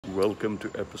Welcome to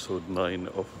episode 9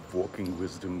 of Walking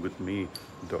Wisdom with me,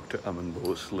 Dr. Aman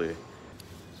Bhonsle.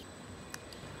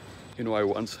 I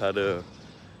once had a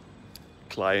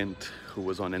client who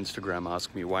was on Instagram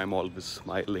ask me why I'm always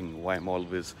smiling, why I'm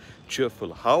always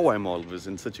cheerful, how I'm always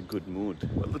in such a good mood.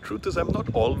 Well, the truth is I'm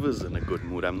not always in a good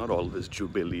mood. I'm not always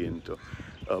jubilant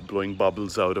or blowing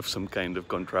bubbles out of some kind of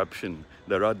contraption.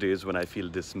 There are days when I feel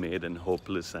dismayed and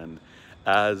hopeless and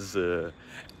as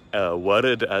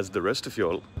worried as the rest of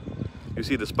y'all. You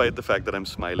see, despite the fact that I'm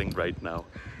smiling right now,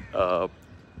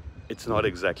 it's not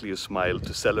exactly a smile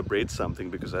to celebrate something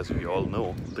because, as we all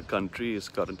know, the country is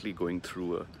currently going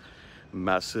through a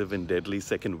massive and deadly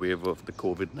second wave of the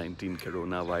COVID-19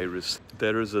 coronavirus.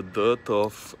 There is a dearth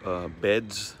of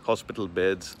beds, hospital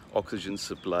beds, oxygen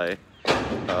supply.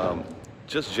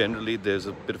 Just generally, there's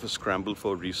a bit of a scramble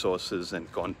for resources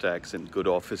and contacts, and good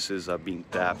offices are being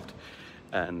tapped.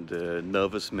 And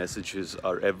nervous messages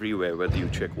are everywhere, whether you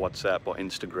check WhatsApp or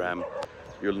Instagram.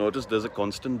 You'll notice there's a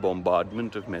constant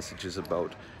bombardment of messages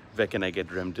about where can I get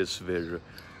remdesivir,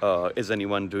 is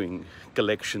anyone doing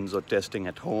collections or testing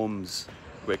at homes,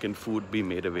 where can food be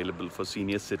made available for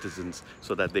senior citizens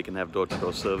so that they can have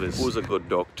door-to-door service, who's a good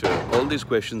doctor. All these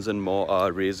questions and more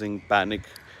are raising panic.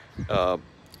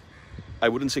 I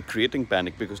wouldn't say creating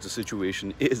panic because the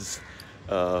situation is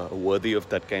worthy of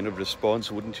that kind of response,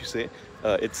 wouldn't you say?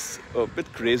 It's a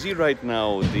bit crazy right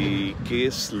now. The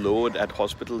case load at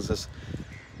hospitals is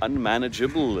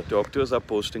unmanageable. Doctors are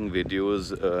posting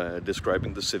videos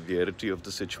describing the severity of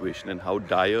the situation and how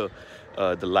dire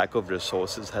the lack of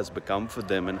resources has become for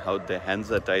them and how their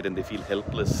hands are tied and they feel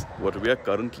helpless. What we are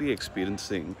currently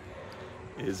experiencing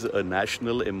is a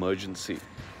national emergency.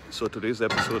 So today's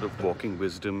episode of Walking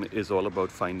Wisdom is all about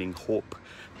finding hope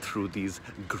through these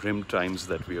grim times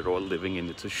that we are all living in.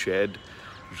 It's a shared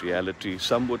reality.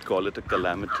 Some would call it a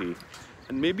calamity.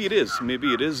 And maybe it is.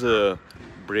 Maybe it is a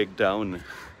breakdown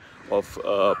of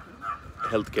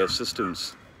healthcare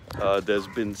systems. There's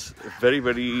been very,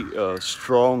 very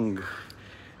strong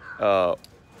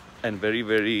and very,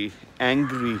 very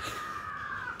angry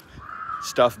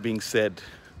stuff being said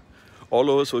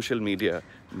all over social media.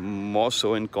 More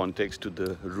so in context to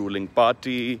the ruling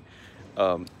party,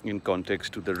 in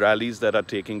context to the rallies that are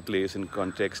taking place, in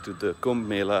context to the Kumbh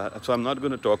Mela. So I'm not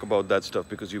going to talk about that stuff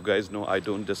because you guys know I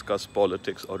don't discuss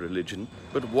politics or religion.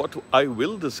 But what I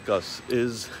will discuss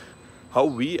is how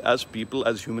we as people,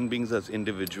 as human beings, as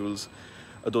individuals,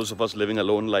 those of us living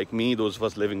alone like me, those of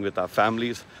us living with our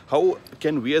families, how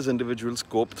can we as individuals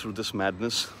cope through this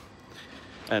madness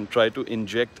and try to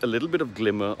inject a little bit of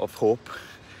glimmer of hope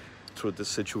through this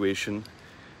situation,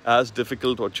 as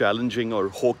difficult or challenging or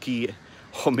hokey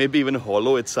or maybe even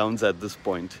hollow it sounds at this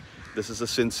point. This is a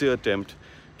sincere attempt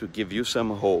to give you some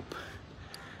hope.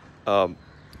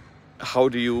 How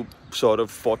do you sort of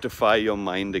fortify your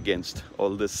mind against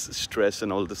all this stress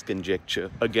and all this conjecture,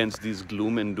 against these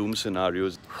gloom and doom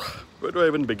scenarios? Where do I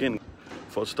even begin?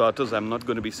 For starters, I'm not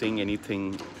going to be saying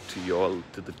anything to y'all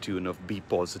to the tune of be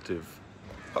positive.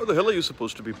 How the hell are you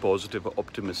supposed to be positive or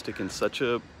optimistic in such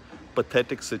a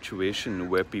pathetic situation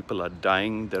where people are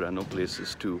dying? There are no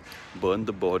places to burn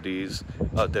the bodies.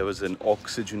 There was an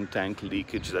oxygen tank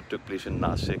leakage that took place in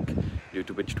Nasik, due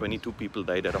to which 22 people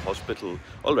died at a hospital.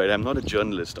 All right, I'm not a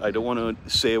journalist. I don't want to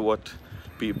say what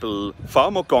people far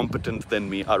more competent than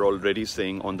me are already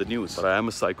saying on the news. But I am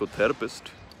a psychotherapist,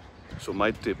 so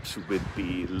my tips would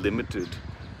be limited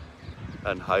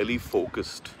and highly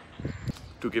focused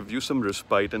to give you some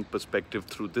respite and perspective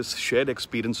through this shared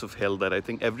experience of hell that I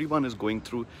think everyone is going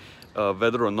through,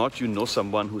 whether or not you know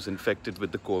someone who's infected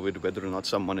with the COVID, whether or not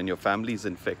someone in your family is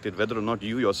infected, whether or not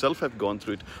you yourself have gone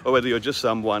through it, or whether you're just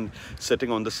someone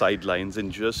sitting on the sidelines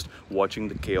and just watching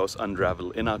the chaos unravel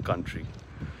in our country.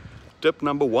 Tip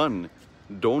number 1,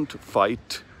 don't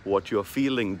fight what you're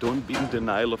feeling. Don't be in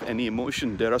denial of any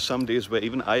emotion. There are some days where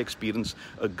even I experience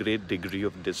a great degree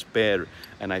of despair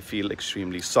and I feel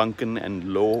extremely sunken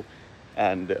and low.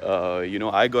 And,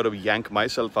 I got to yank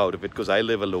myself out of it because I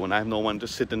live alone. I have no one to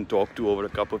sit and talk to over a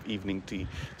cup of evening tea.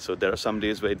 So there are some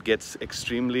days where it gets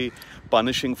extremely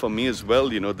punishing for me as well.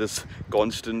 This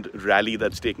constant rally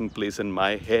that's taking place in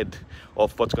my head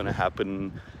of what's going to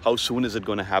happen, how soon is it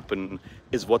going to happen,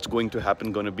 is what's going to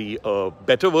happen going to be a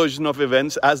better version of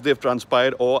events as they've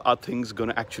transpired, or are things going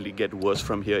to actually get worse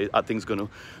from here? Are things going to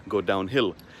go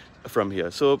downhill from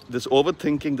here? So this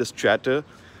overthinking, this chatter,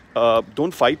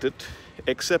 don't fight it.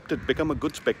 Accept it. Become a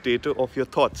good spectator of your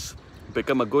thoughts.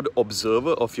 Become a good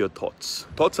observer of your thoughts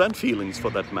and feelings for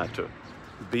that matter.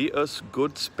 Be a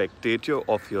good spectator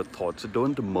of your thoughts.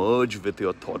 Don't merge with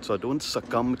your thoughts, or don't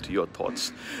succumb to your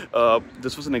thoughts.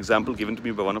 This was an example given to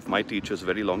me by one of my teachers a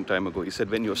very long time ago. He said,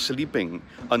 when you're sleeping,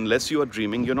 unless you are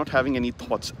dreaming, you're not having any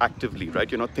thoughts actively, right?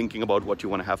 You're not thinking about what you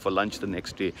want to have for lunch the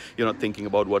next day. You're not thinking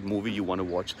about what movie you want to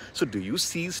watch. So do you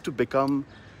cease to become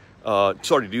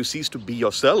do you cease to be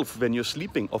yourself when you're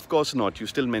sleeping? Of course not. You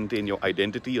still maintain your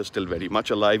identity. You're still very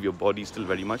much alive. Your body's still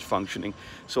very much functioning.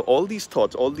 So all these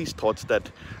thoughts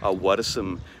that are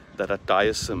worrisome, that are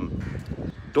tiresome,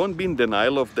 don't be in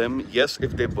denial of them. Yes,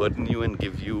 if they burden you and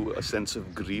give you a sense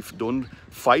of grief, don't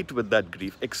fight with that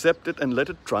grief. Accept it and let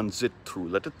it transit through.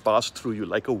 Let it pass through you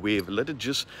like a wave. Let it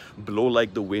just blow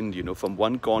like the wind, from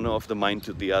one corner of the mind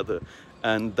to the other.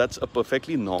 And that's a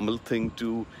perfectly normal thing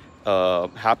to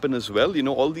happen as well.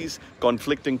 All these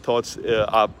conflicting thoughts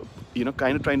are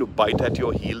kind of trying to bite at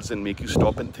your heels and make you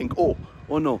stop and think, oh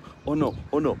no.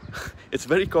 It's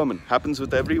very common, happens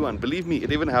with everyone. Believe me,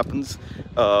 it even happens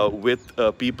with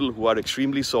people who are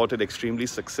extremely sorted, extremely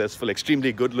successful,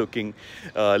 extremely good looking,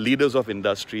 leaders of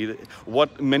industry,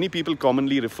 what many people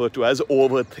commonly refer to as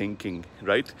overthinking,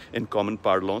 right, in common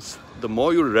parlance. The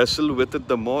more you wrestle with it,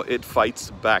 the more it fights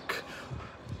back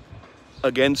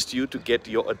against you to get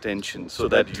your attention, so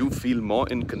that you feel more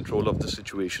in control of the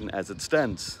situation as it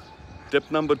stands. Tip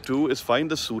number 2 is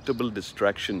find a suitable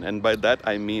distraction, and by that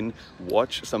I mean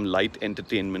watch some light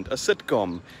entertainment, a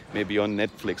sitcom, maybe on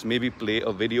Netflix, maybe play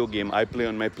a video game. I play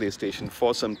on my PlayStation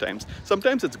 4 sometimes.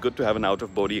 Sometimes it's good to have an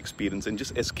out-of-body experience and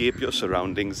just escape your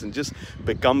surroundings and just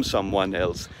become someone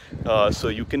else, so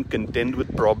you can contend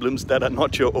with problems that are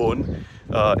not your own,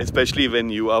 especially when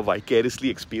you are vicariously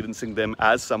experiencing them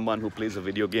as someone who plays a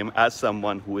video game, as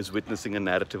someone who is witnessing a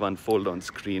narrative unfold on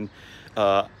screen.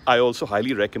 I also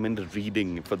highly recommend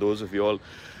reading for those of you all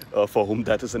for whom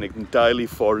that is an entirely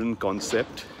foreign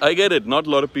concept. I get it, not a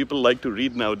lot of people like to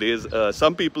read nowadays.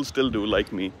 Some people still do,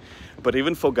 like me. But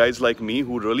even for guys like me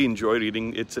who really enjoy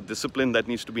reading, it's a discipline that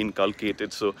needs to be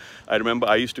inculcated. So I remember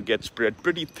I used to get spread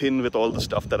pretty thin with all the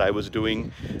stuff that I was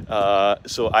doing.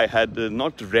 So I had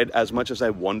not read as much as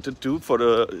I wanted to for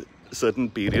a certain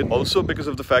period. Also because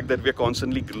of the fact that we're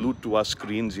constantly glued to our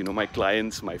screens. My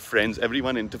clients, my friends,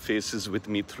 everyone interfaces with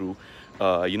me through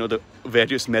the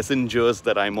various messengers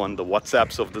that I'm on, the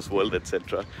WhatsApps of this world,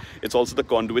 etc. It's also the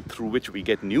conduit through which we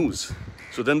get news.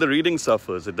 So then the reading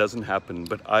suffers, it doesn't happen.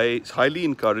 But I highly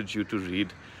encourage you to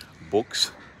read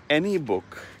books, any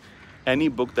book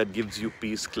that gives you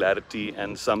peace, clarity,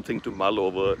 and something to mull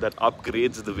over, that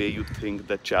upgrades the way you think,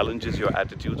 that challenges your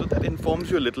attitude, or that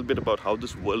informs you a little bit about how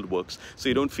this world works, so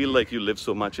you don't feel like you live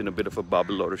so much in a bit of a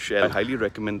bubble or a shell. I highly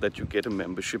recommend that you get a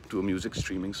membership to a music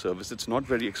streaming service. It's not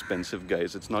very expensive,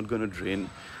 guys. It's not going to drain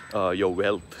your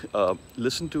wealth.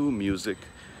 Listen to music,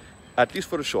 at least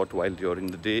for a short while during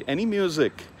the day. Any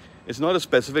music. It's not a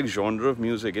specific genre of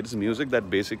music. It's music that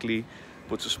basically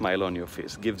puts a smile on your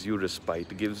face, gives you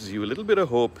respite, gives you a little bit of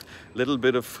hope, a little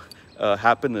bit of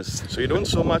happiness. So you don't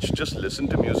so much just listen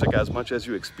to music as much as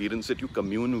you experience it, you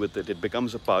commune with it, it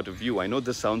becomes a part of you. I know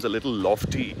this sounds a little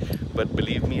lofty, but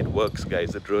believe me, it works,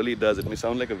 guys. It really does. It may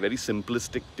sound like a very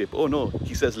simplistic tip. Oh no,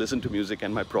 he says listen to music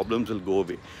and my problems will go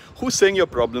away. Who's saying your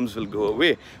problems will go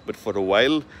away? But for a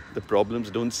while, the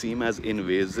problems don't seem as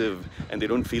invasive and they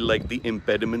don't feel like the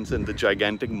impediments and the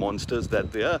gigantic monsters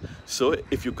that they are. So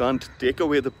if you can't take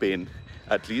away the pain,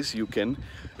 at least you can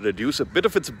reduce a bit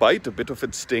of its bite, a bit of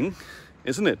its sting,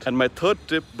 isn't it? And my third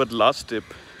tip, but last tip,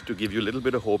 to give you a little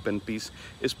bit of hope and peace,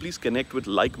 is please connect with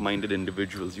like-minded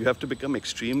individuals. You have to become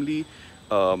extremely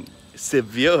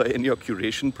severe in your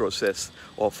curation process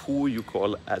of who you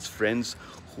call as friends,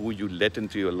 who you let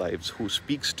into your lives, who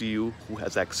speaks to you, who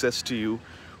has access to you,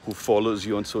 who follows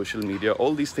you on social media.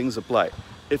 All these things apply.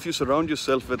 If you surround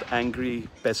yourself with angry,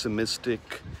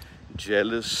 pessimistic,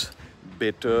 jealous,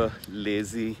 bitter,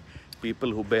 lazy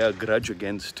people who bear a grudge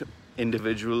against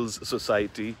individuals,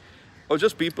 society, or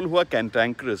just people who are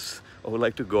cantankerous or who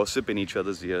like to gossip in each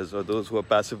other's ears, or those who are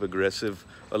passive-aggressive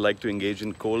or like to engage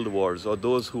in cold wars, or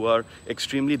those who are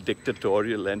extremely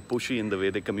dictatorial and pushy in the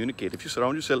way they communicate. If you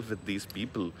surround yourself with these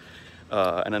people,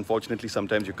 and unfortunately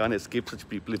sometimes you can't escape such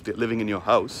people if they're living in your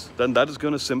house, then that is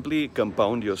going to simply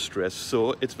compound your stress.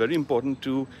 So it's very important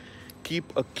to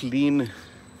keep a clean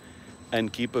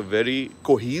and keep a very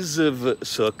cohesive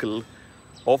circle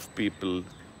of people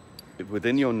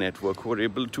within your network who are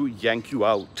able to yank you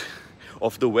out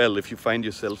of the well if you find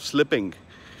yourself slipping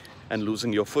and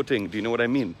losing your footing. Do you know what I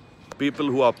mean? People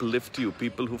who uplift you,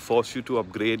 people who force you to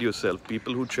upgrade yourself,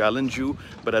 people who challenge you,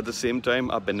 but at the same time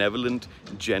are benevolent,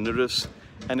 generous,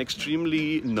 and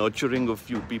extremely nurturing of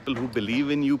you, people who believe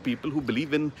in you, people who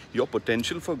believe in your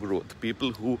potential for growth,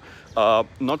 people who are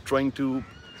not trying to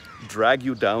drag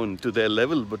you down to their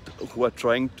level, but who are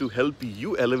trying to help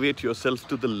you elevate yourself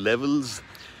to the levels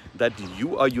that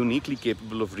you are uniquely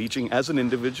capable of reaching as an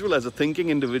individual, as a thinking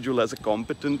individual, as a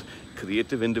competent,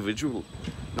 creative individual.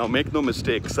 Now, make no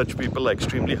mistake, such people are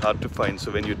extremely hard to find.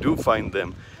 So when you do find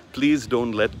them, please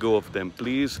don't let go of them.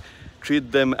 Please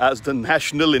treat them as the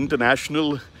national,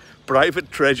 international, private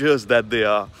treasures that they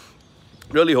are.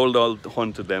 Really hold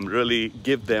on to them. Really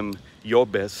give them your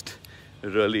best.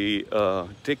 Really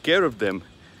take care of them.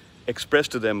 Express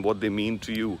to them what they mean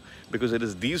to you, because it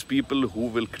is these people who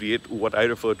will create what I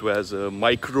refer to as a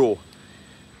micro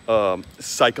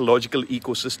psychological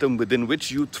ecosystem within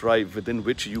which you thrive, within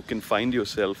which you can find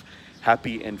yourself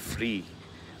happy and free.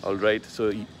 All right,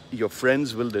 so your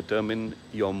friends will determine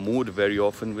your mood, very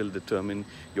often will determine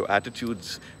your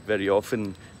attitudes, very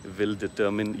often will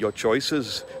determine your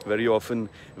choices, very often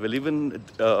will even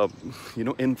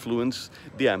influence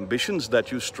the ambitions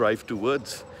that you strive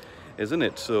towards, isn't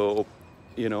it? So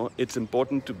it's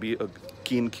important to be a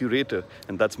keen curator,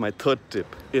 and that's my third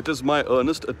tip. It is my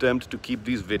earnest attempt to keep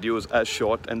these videos as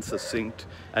short and succinct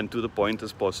and to the point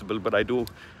as possible, but I do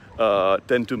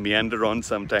tend to meander on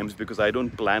sometimes because I don't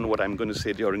plan what I'm going to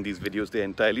say during these videos. They're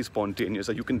entirely spontaneous.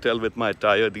 You can tell with my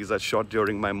attire, these are shot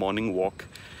during my morning walk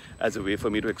as a way for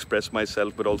me to express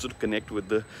myself, but also to connect with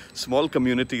the small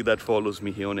community that follows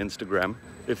me here on Instagram.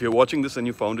 If you're watching this and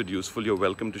you found it useful, you're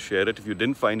welcome to share it. If you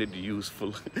didn't find it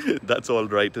useful, that's all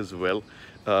right as well.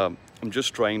 I'm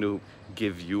just trying to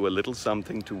give you a little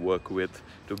something to work with,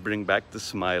 to bring back the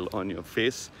smile on your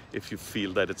face if you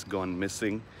feel that it's gone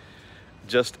missing.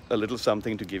 Just a little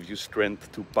something to give you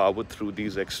strength to power through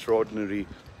these extraordinary,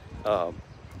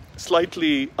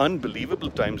 slightly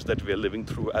unbelievable times that we're living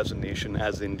through as a nation,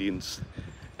 as Indians.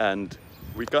 And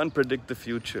we can't predict the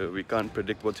future. We can't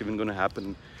predict what's even going to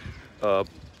happen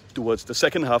towards the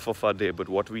second half of our day. But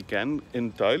what we can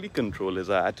entirely control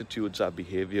is our attitudes, our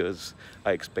behaviors,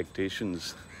 our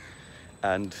expectations.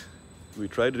 And we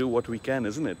try to do what we can,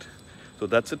 isn't it? So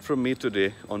that's it from me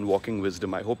today on Walking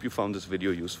Wisdom. I hope you found this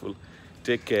video useful.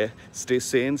 Take care, stay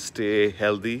sane, stay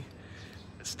healthy,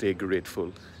 stay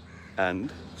grateful,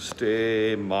 and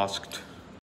stay masked.